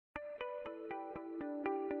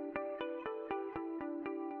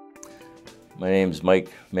My name is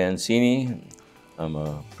Mike Mancini. I'm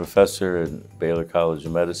a professor at Baylor College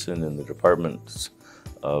of Medicine in the departments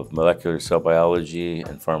of molecular cell biology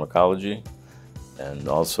and pharmacology, and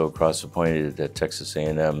also cross-appointed at Texas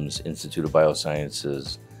A&M's Institute of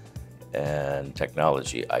Biosciences and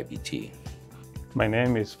Technology, IBT. My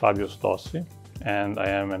name is Fabio Stossi, and I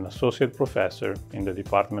am an associate professor in the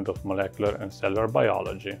Department of Molecular and Cellular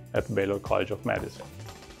Biology at Baylor College of Medicine.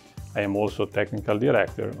 I am also technical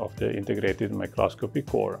director of the Integrated Microscopy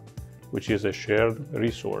Core, which is a shared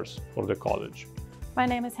resource for the college. My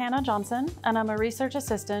name is Hannah Johnson, and I'm a research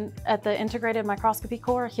assistant at the Integrated Microscopy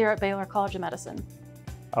Core here at Baylor College of Medicine.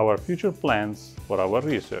 Our future plans for our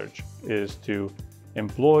research is to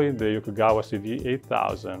employ the Yokogawa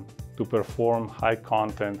CV8000 to perform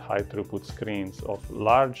high-content, high-throughput screens of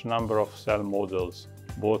large number of cell models,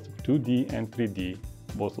 both 2D and 3D,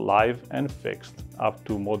 both live and fixed, up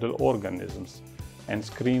to model organisms, and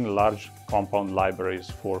screen large compound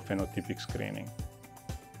libraries for phenotypic screening.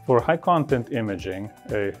 For high-content imaging,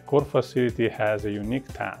 a core facility has a unique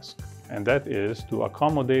task, and that is to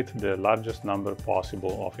accommodate the largest number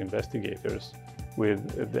possible of investigators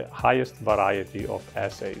with the highest variety of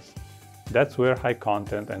assays. That's where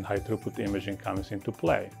high-content and high-throughput imaging comes into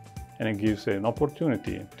play, and it gives an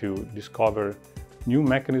opportunity to discover new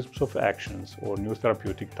mechanisms of actions or new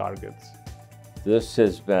therapeutic targets. This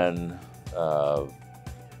has been a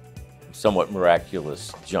somewhat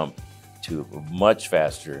miraculous jump to much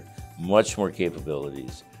faster, much more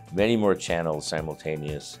capabilities, many more channels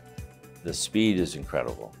simultaneous. The speed is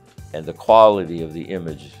incredible, and the quality of the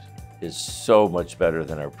image is so much better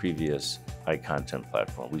than our previous high-content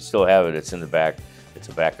platform. We still have it, it's in the back, it's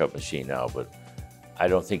a backup machine now, but I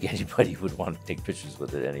don't think anybody would want to take pictures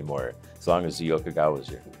with it anymore, as long as the Yokogawa is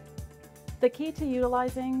here. The key to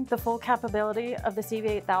utilizing the full capability of the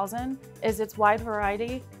CV8000 is its wide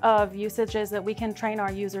variety of usages that we can train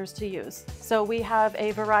our users to use. So we have a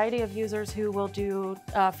variety of users who will do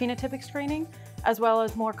phenotypic screening, as well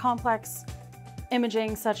as more complex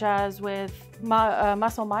imaging, such as with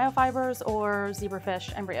muscle myofibers or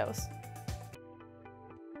zebrafish embryos.